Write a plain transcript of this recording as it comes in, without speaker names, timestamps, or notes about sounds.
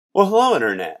Well, hello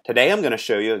Internet! Today I'm going to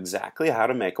show you exactly how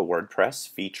to make a WordPress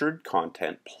featured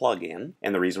content plugin.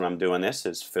 And the reason I'm doing this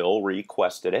is Phil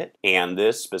requested it. And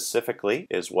this specifically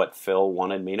is what Phil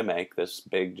wanted me to make, this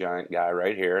big giant guy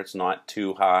right here. It's not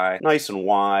too high, nice and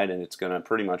wide, and it's going to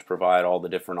pretty much provide all the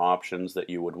different options that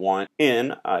you would want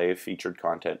in a featured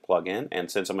content plugin. And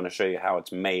since I'm going to show you how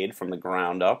it's made from the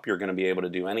ground up, you're going to be able to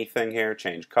do anything here,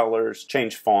 change colors,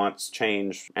 change fonts,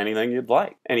 change anything you'd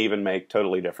like, and even make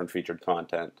totally different featured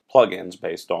content plugins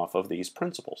based off of these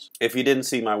principles. If you didn't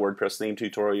see my WordPress theme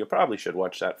tutorial, you probably should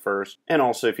watch that first. And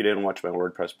also, if you didn't watch my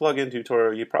WordPress plugin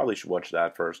tutorial, you probably should watch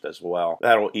that first as well.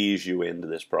 That'll ease you into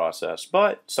this process.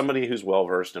 But somebody who's well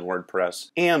versed in WordPress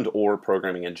and or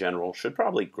programming in general should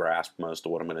probably grasp most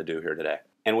of what I'm going to do here today.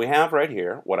 And we have right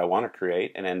here what I want to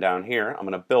create, and then down here I'm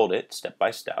going to build it step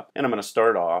by step. And I'm going to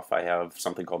start off, I have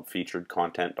something called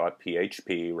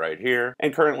featuredcontent.php right here,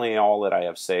 and currently all that I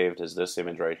have saved is this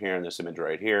image right here and this image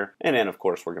right here, and then of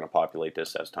course we're going to populate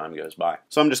this as time goes by.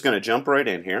 So I'm just going to jump right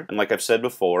in here, and like I've said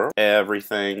before,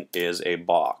 everything is a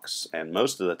box, and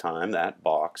most of the time that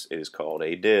box is called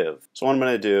a div. So what I'm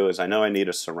going to do is I know I need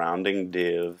a surrounding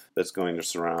div that's going to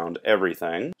surround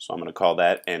everything, so I'm going to call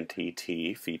that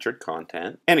NTT featured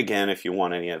content. And again, if you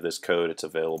want any of this code, it's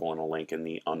available in a link in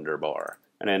the underbar.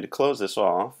 And then to close this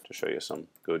off, to show you some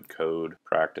good code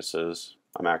practices,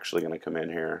 I'm actually going to come in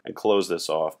here and close this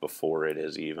off before it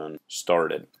is even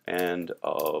started. End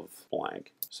of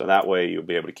blank. So that way you'll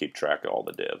be able to keep track of all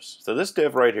the divs. So this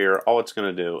div right here, all it's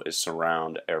going to do is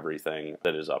surround everything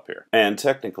that is up here. And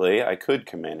technically, I could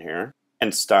come in here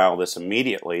and style this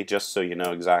immediately just so you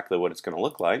know exactly what it's going to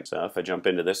look like. So if I jump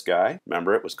into this guy,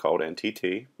 remember it was called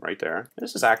NTT right there.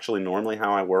 This is actually normally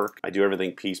how I work. I do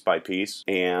everything piece by piece,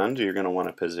 and you're going to want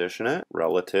to position it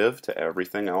relative to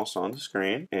everything else on the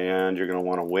screen, and you're going to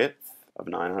want a width of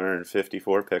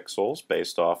 954 pixels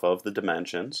based off of the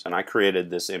dimensions. And I created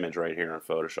this image right here in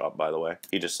Photoshop, by the way.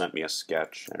 He just sent me a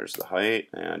sketch. There's the height,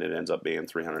 and it ends up being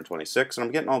 326. And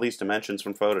I'm getting all these dimensions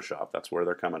from Photoshop. That's where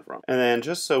they're coming from. And then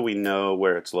just so we know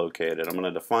where it's located, I'm going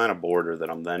to define a border that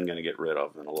I'm then going to get rid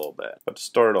of in a little bit. But to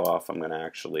start off, I'm going to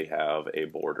actually have a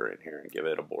border in here and give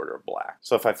it a border of black.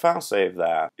 So if I file save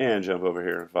that and jump over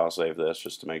here and file save this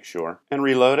just to make sure and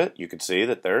reload it, you can see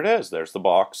that there it is. There's the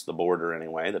box, the border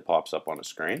anyway, that pops up on the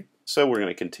screen. So we're going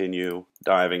to continue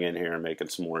diving in here and making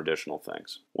some more additional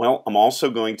things. Well, I'm also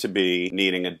going to be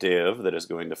needing a div that is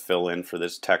going to fill in for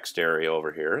this text area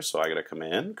over here. So I got to come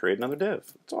in, create another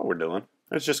div. That's all we're doing.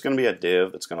 It's just going to be a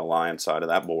div that's going to lie inside of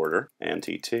that border.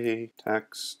 NTT,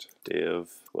 text, div,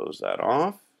 close that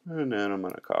off. And then I'm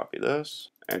going to copy this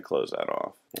and close that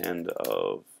off. End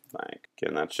of blank.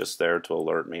 Again, that's just there to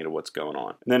alert me to what's going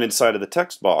on. And then inside of the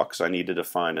text box, I need to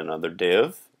define another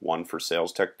div. One for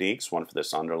sales techniques, one for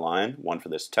this underline, one for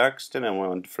this text, and then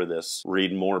one for this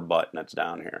read more button that's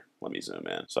down here. Let me zoom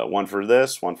in. So one for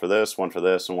this, one for this, one for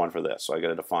this, and one for this. So I got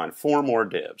to define 4 more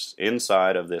divs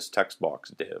inside of this text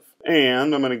box div.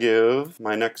 And I'm going to give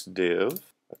my next div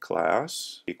a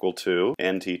class equal to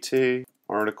NTT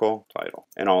article, title.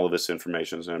 And all of this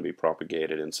information is going to be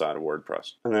propagated inside of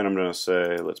WordPress. And then I'm going to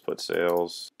say, let's put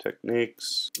sales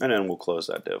techniques, and then we'll close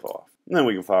that div off. And then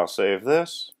we can file save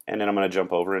this, and then I'm going to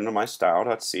jump over into my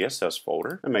style.css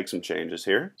folder and make some changes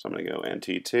here. So I'm going to go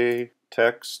NTT,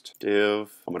 text,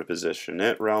 div. I'm going to position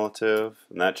it relative,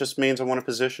 and that just means I want to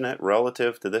position it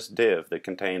relative to this div that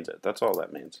contains it. That's all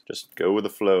that means. Just go with the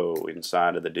flow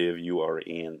inside of the div you are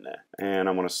in. And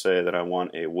I'm going to say that I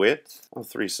want a width of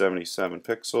 377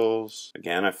 pixels.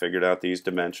 Again, I figured out these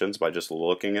dimensions by just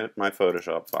looking at my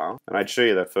Photoshop file. And I'd show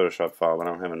you that Photoshop file, but I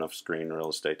don't have enough screen real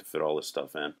estate to fit all this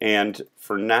stuff in. And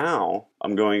for now,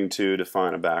 I'm going to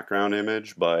define a background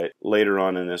image, but later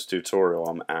on in this tutorial,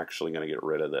 I'm actually going to get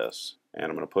rid of this. And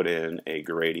I'm going to put in a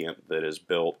gradient that is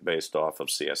built based off of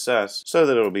CSS so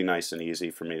that it'll be nice and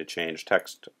easy for me to change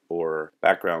text or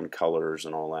background colors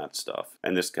and all that stuff.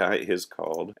 And this guy is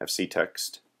called FC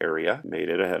Text Area. Made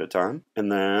it ahead of time.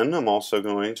 And then I'm also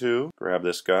going to grab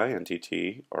this guy,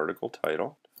 NTT article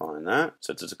title. Define that.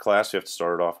 Since it's a class, you have to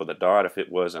start it off with a dot. If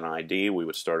it was an ID, we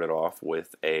would start it off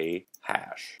with a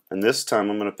hash. And this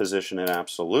time I'm going to position it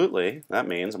absolutely. That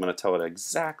means I'm going to tell it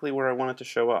exactly where I want it to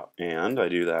show up. And I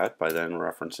do that by then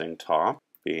referencing top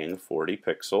being 40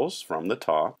 pixels from the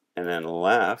top, and then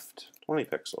left 20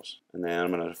 pixels. And then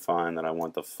I'm going to define that I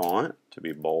want the font to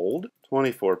be bold,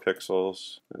 24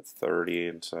 pixels, and 30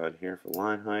 inside here for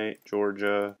line height,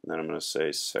 Georgia. And then I'm going to say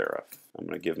serif. I'm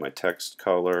going to give my text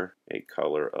color a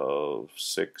color of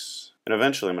 6 And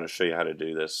eventually I'm going to show you how to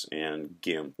do this in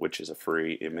GIMP, which is a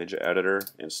free image editor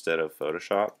instead of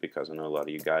Photoshop, because I know a lot of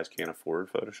you guys can't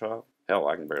afford Photoshop. Hell,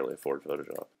 I can barely afford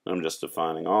Photoshop. I'm just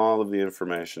defining all of the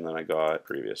information that I got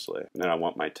previously. And then I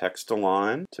want my text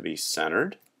align to be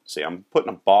centered. See, I'm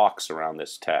putting a box around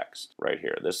this text right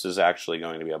here. This is actually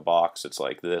going to be a box that's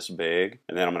like this big,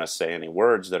 and then I'm going to say any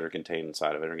words that are contained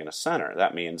inside of it are going to center.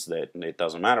 That means that it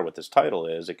doesn't matter what this title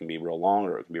is. It can be real long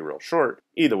or it can be real short.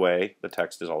 Either way, the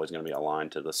text is always going to be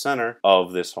aligned to the center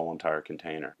of this whole entire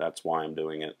container. That's why I'm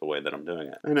doing it the way that I'm doing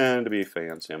it. And then to be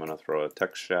fancy, I'm going to throw a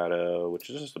text shadow, which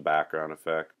is just a background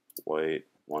effect. White.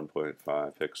 1.5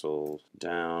 pixels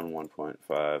down,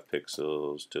 1.5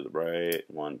 pixels to the right,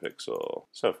 1 pixel.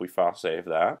 So if we file save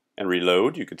that and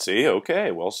reload, you can see,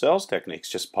 okay, well, sales techniques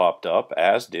just popped up,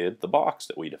 as did the box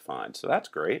that we defined. So that's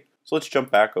great. So let's jump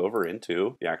back over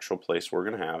into the actual place we're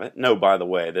going to have it. No, by the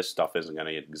way, this stuff isn't going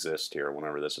to exist here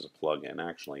whenever this is a plugin.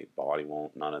 Actually, Body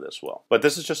won't, none of this will. But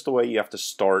this is just the way you have to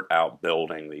start out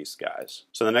building these guys.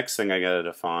 So the next thing I got to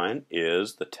define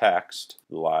is the text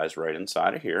that lies right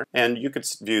inside of here. And you could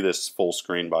view this full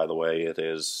screen, by the way. It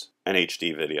is an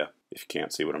HD video. If you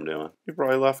can't see what I'm doing, you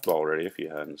probably left already if you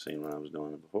hadn't seen what I was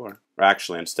doing before. Or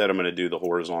actually, instead I'm going to do the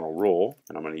horizontal rule,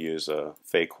 and I'm going to use a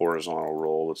fake horizontal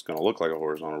rule. It's going to look like a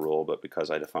horizontal rule, but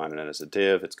because I define it as a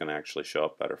div, it's going to actually show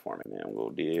up better for me. And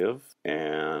we'll go div,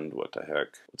 and what the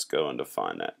heck, let's go and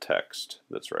define that text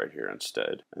that's right here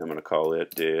instead. And I'm going to call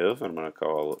it div, and I'm going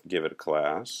to give it a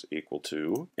class equal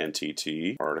to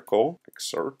NTT article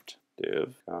excerpt.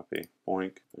 Div, copy,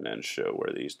 boink, and then show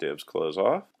where these divs close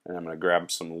off. And I'm going to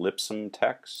grab some lipsum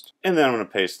text, and then I'm going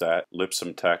to paste that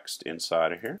lipsum text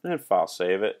inside of here, and then file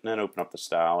save it, and then open up the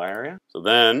style area. So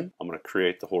then I'm going to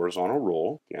create the horizontal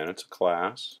rule. Again, it's a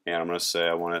class, and I'm going to say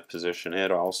I want to position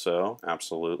it also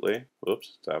absolutely.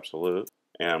 Whoops, it's absolute.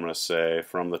 And I'm going to say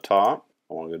from the top,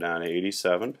 I want to go down to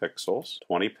 87 pixels,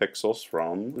 20 pixels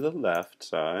from the left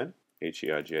side,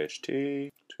 HEIGHT,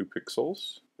 2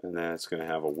 pixels. And then it's going to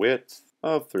have a width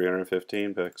of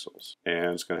 315 pixels. And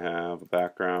it's going to have a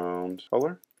background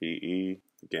color, PE.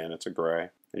 Again, it's a gray.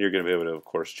 And you're going to be able to, of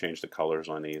course, change the colors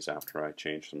on these after I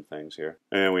change some things here.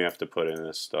 And we have to put in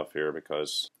this stuff here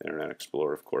because Internet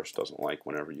Explorer, of course, doesn't like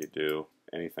whenever you do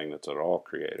anything that's at all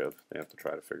creative. They have to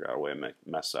try to figure out a way to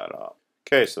mess that up.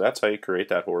 Okay, so that's how you create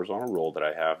that horizontal rule that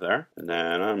I have there. And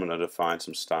then I'm going to define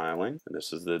some styling. And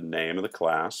this is the name of the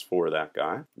class for that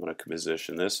guy. I'm going to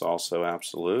position this also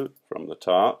absolute. From the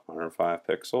top, 105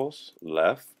 pixels.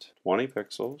 Left, 20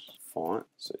 pixels. Font,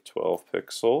 say 12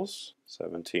 pixels.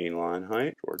 17 line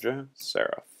height. Georgia,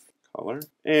 serif. Color.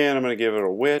 And I'm going to give it a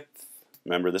width.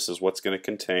 Remember, this is what's going to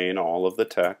contain all of the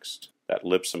text. That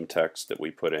lipsum text that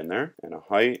we put in there, and a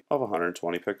height of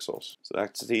 120 pixels. So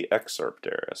that's the excerpt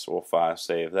area. So we'll file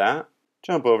save that,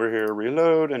 jump over here,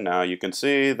 reload, and now you can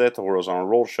see that the horizontal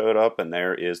rule showed up, and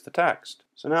there is the text.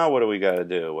 So now what do we got to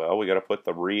do? Well, we got to put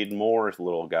the read more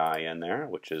little guy in there,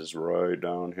 which is right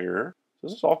down here.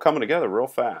 This is all coming together real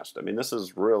fast. I mean, this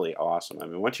is really awesome. I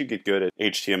mean, once you get good at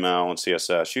HTML and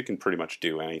CSS, you can pretty much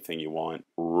do anything you want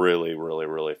really, really,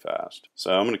 really fast.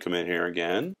 So I'm going to come in here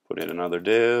again, put in another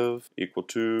div, equal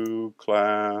to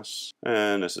class,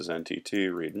 and this is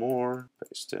NTT read more.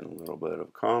 Paste in a little bit of a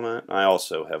comment. I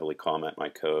also heavily comment my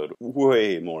code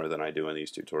way more than I do in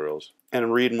these tutorials.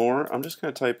 And read more, I'm just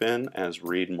going to type in as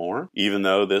read more. Even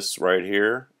though this right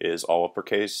here is all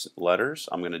uppercase letters,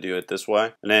 I'm going to do it this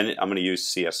way. And then I'm going to use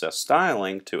CSS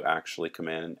styling to actually come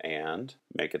in and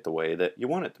make it the way that you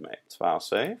want it to make. Let's file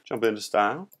save, jump into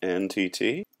style,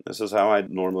 NTT. This is how I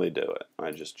normally do it.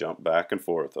 I just jump back and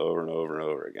forth over and over and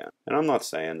over again. And I'm not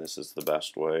saying this is the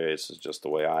best way, this is just the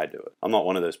way I do it. I'm not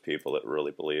one of those people that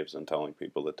really believes in telling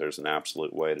people that there's an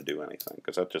absolute way to do anything,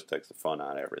 because that just takes the fun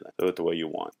out of everything. Do it the way you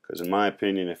want. Because in my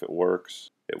opinion, if it works,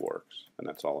 and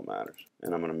that's all that matters.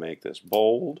 And I'm going to make this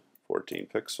bold, 14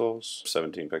 pixels,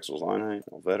 17 pixels line height,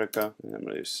 Helvetica, and I'm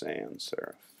going to do sans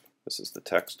serif. This is the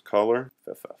text color,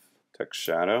 FFF. Text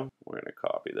shadow, we're going to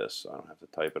copy this so I don't have to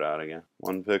type it out again.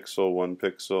 1 pixel, 1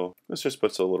 pixel. This just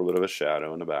puts a little bit of a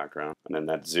shadow in the background. And then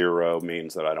that 0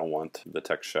 means that I don't want the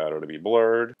text shadow to be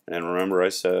blurred. And remember I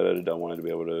said I don't want it to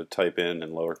be able to type in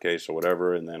lowercase or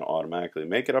whatever and then automatically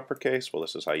make it uppercase. Well,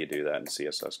 this is how you do that in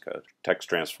CSS code. Text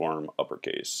transform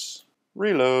uppercase.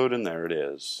 Reload, and there it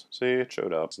is. See, it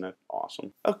showed up. Isn't it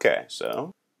awesome? Okay,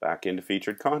 so back into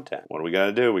featured content. What do we got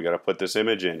to do? We got to put this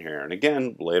image in here. And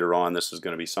again, later on, this is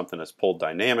going to be something that's pulled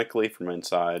dynamically from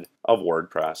inside of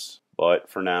WordPress. But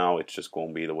for now, it's just going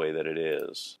to be the way that it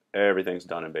is. Everything's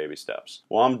done in baby steps.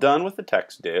 Well, I'm done with the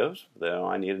text divs, though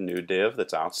I need a new div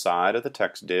that's outside of the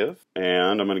text div.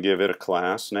 And I'm going to give it a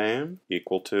class name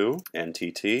equal to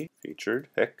NTT featured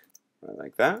pic right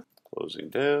like that. Closing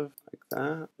div, like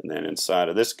that. And then inside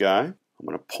of this guy, I'm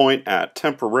going to point at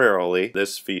temporarily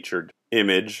this featured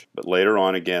image, but later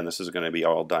on, again, this is going to be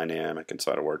all dynamic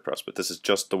inside of WordPress, but this is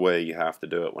just the way you have to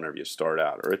do it whenever you start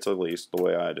out, or it's at least the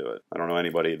way I do it. I don't know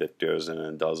anybody that goes in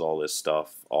and does all this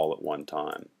stuff all at one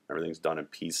time. Everything's done in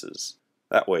pieces.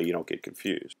 That way you don't get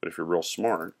confused. But if you're real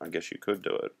smart, I guess you could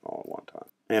do it all at one time.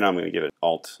 And I'm going to give it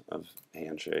Alt of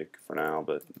handshake for now,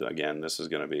 but again, this is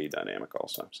going to be dynamic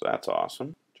also. So that's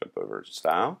awesome. Jump over to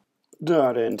style,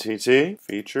 .ntt,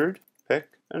 featured, pick,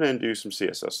 and then do some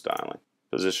CSS styling.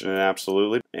 Position it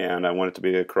absolutely, and I want it to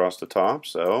be across the top,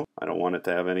 so I don't want it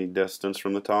to have any distance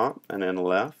from the top. And then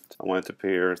left, I want it to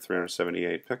appear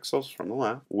 378 pixels from the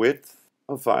left. Width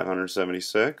of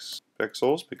 576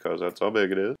 pixels, because that's how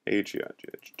big it is.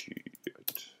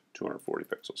 240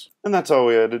 pixels. And that's all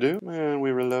we had to do, and we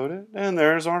reload it. And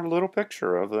there's our little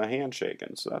picture of the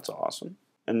handshaking, so that's awesome.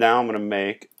 And now I'm going to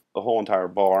make the whole entire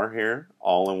bar here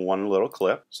all in one little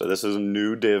clip. So this is a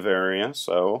new div area,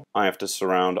 so I have to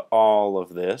surround all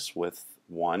of this with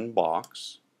one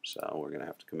box. So we're going to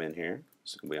have to come in here.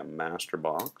 This is going to be a master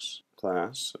box.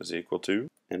 Class is equal to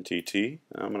NTT.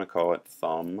 I'm going to call it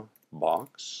thumb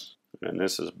box. And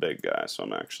this is a big guy, so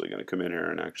I'm actually going to come in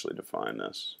here and actually define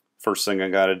this. First thing I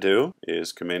got to do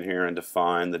is come in here and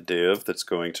define the div that's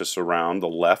going to surround the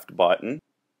left button,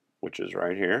 which is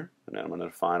right here. And then I'm going to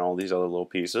define all these other little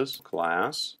pieces.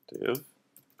 Class, div,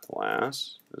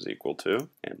 class is equal to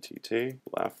NTT,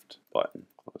 left button.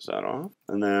 Close that off.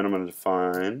 And then I'm going to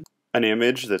define an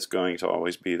image that's going to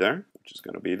always be there, which is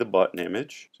going to be the button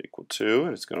image. It's equal to,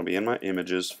 and it's going to be in my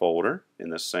images folder, in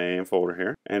the same folder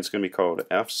here. And it's going to be called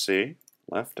FC,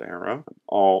 left arrow,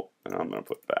 Alt, and I'm going to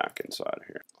put back inside of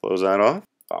here. Close that off.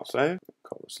 File save.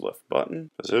 Call this left button.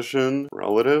 Position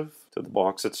relative to the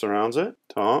box that surrounds it.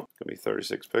 Top, going to be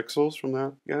 36 pixels from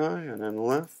that guy, and then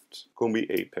left, going to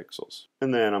be 8 pixels.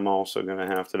 And then I'm also going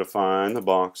to have to define the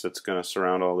box that's going to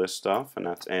surround all this stuff, and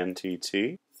that's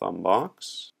NTT, thumb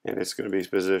box. And it's going to be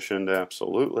positioned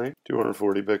absolutely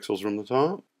 240 pixels from the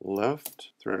top.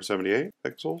 Left, 378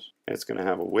 pixels. And it's going to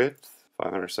have a width,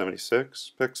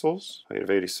 576 pixels, height of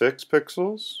 86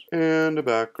 pixels, and a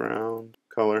background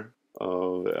color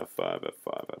of F5,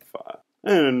 F5, F5.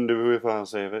 And if I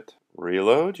save it,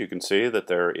 reload, you can see that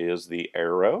there is the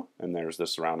arrow, and there's the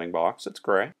surrounding box. It's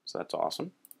gray, so that's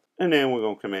awesome. And then we're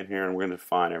going to come in here and we're going to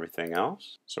define everything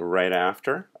else. So right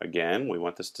after, again, we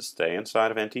want this to stay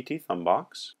inside of NTT thumb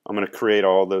box. I'm going to create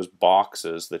all those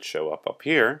boxes that show up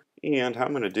here. And how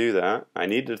I'm going to do that, I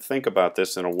need to think about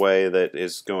this in a way that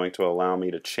is going to allow me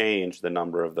to change the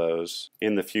number of those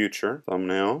in the future.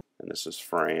 Thumbnail, and this is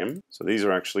frame. So these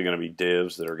are actually going to be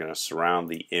divs that are going to surround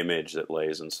the image that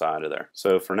lays inside of there.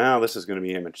 So for now, this is going to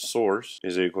be image source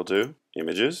is equal to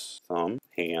images, thumb,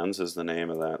 hands is the name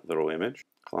of that little image,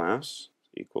 class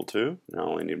equal to, now I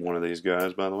only need one of these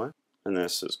guys by the way, and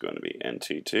this is going to be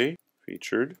NTT,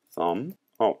 featured, thumb,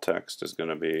 alt text is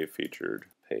going to be featured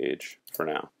page for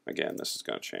now. Again, this is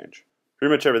going to change.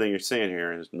 Pretty much everything you're seeing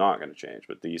here is not going to change,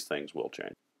 but these things will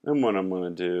change. And what I'm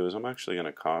going to do is I'm actually going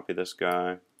to copy this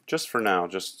guy, just for now,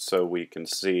 just so we can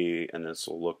see, and this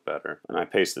will look better. And I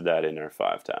pasted that in there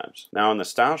 5 times. Now in the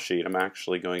style sheet, I'm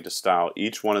actually going to style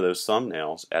each one of those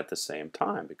thumbnails at the same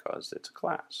time because it's a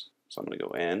class. So I'm going to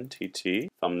go NTT,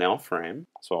 thumbnail frame.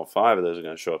 So all 5 of those are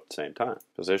going to show up at the same time.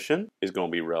 Position is going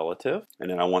to be relative, and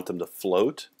then I want them to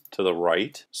float to the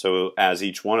right. So as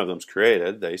each one of them is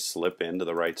created, they slip into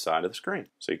the right side of the screen.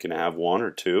 So you can have 1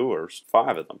 or 2 or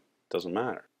 5 of them. Doesn't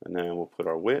matter. And then we'll put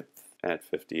our width at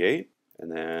 58.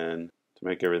 And then to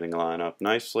make everything line up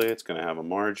nicely, it's going to have a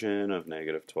margin of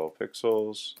negative 12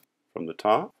 pixels from the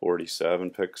top,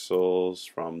 47 pixels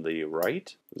from the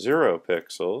right, 0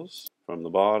 pixels from the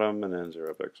bottom, and then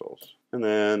 0 pixels. And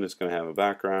then it's going to have a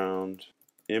background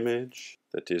image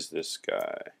that is this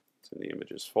guy. It's in the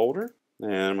images folder.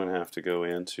 And I'm going to have to go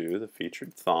into the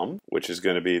featured thumb, which is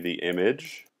going to be the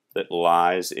image that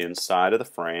lies inside of the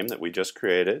frame that we just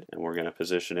created, and we're going to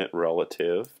position it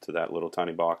relative to that little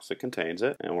tiny box that contains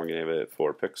it, and we're going to give it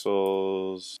 4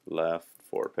 pixels, left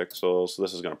 4 pixels, so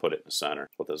this is going to put it in the center.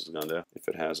 What this is going to do, if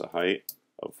it has a height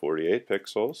of 48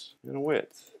 pixels and a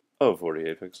width of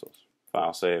 48 pixels.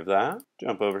 File save that,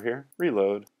 jump over here,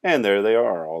 reload, and there they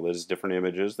are, all those different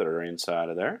images that are inside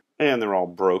of there, and they're all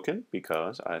broken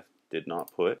because I did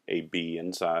not put a B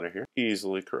inside of here.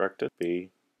 Easily corrected,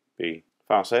 B, B.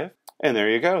 File save, and there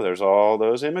you go. There's all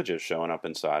those images showing up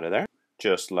inside of there,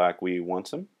 just like we want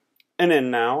them. And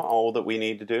then now all that we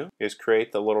need to do is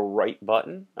create the little right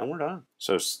button, and we're done.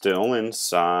 So still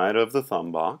inside of the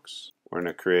thumb box, we're going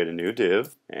to create a new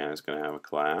div, and it's going to have a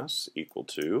class equal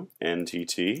to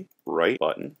NTT right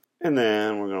button. And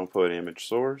then we're going to put image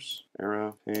source,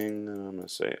 arrow, ping, and I'm going to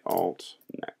say alt,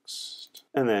 next.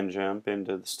 And then jump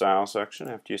into the style section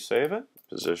after you save it.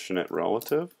 Position it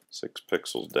relative, 6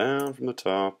 pixels down from the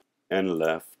top, and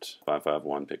left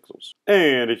 551 pixels.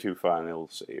 And if you finally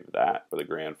save that for the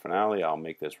grand finale, I'll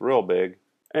make this real big.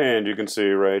 And you can see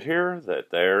right here that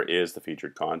there is the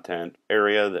featured content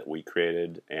area that we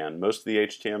created, and most of the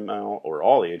HTML, or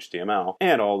all the HTML,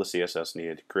 and all the CSS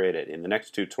needed to create it. In the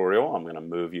next tutorial, I'm going to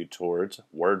move you towards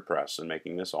WordPress and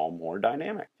making this all more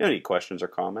dynamic. If you have any questions or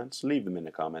comments, leave them in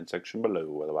the comment section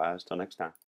below. Otherwise, till next time.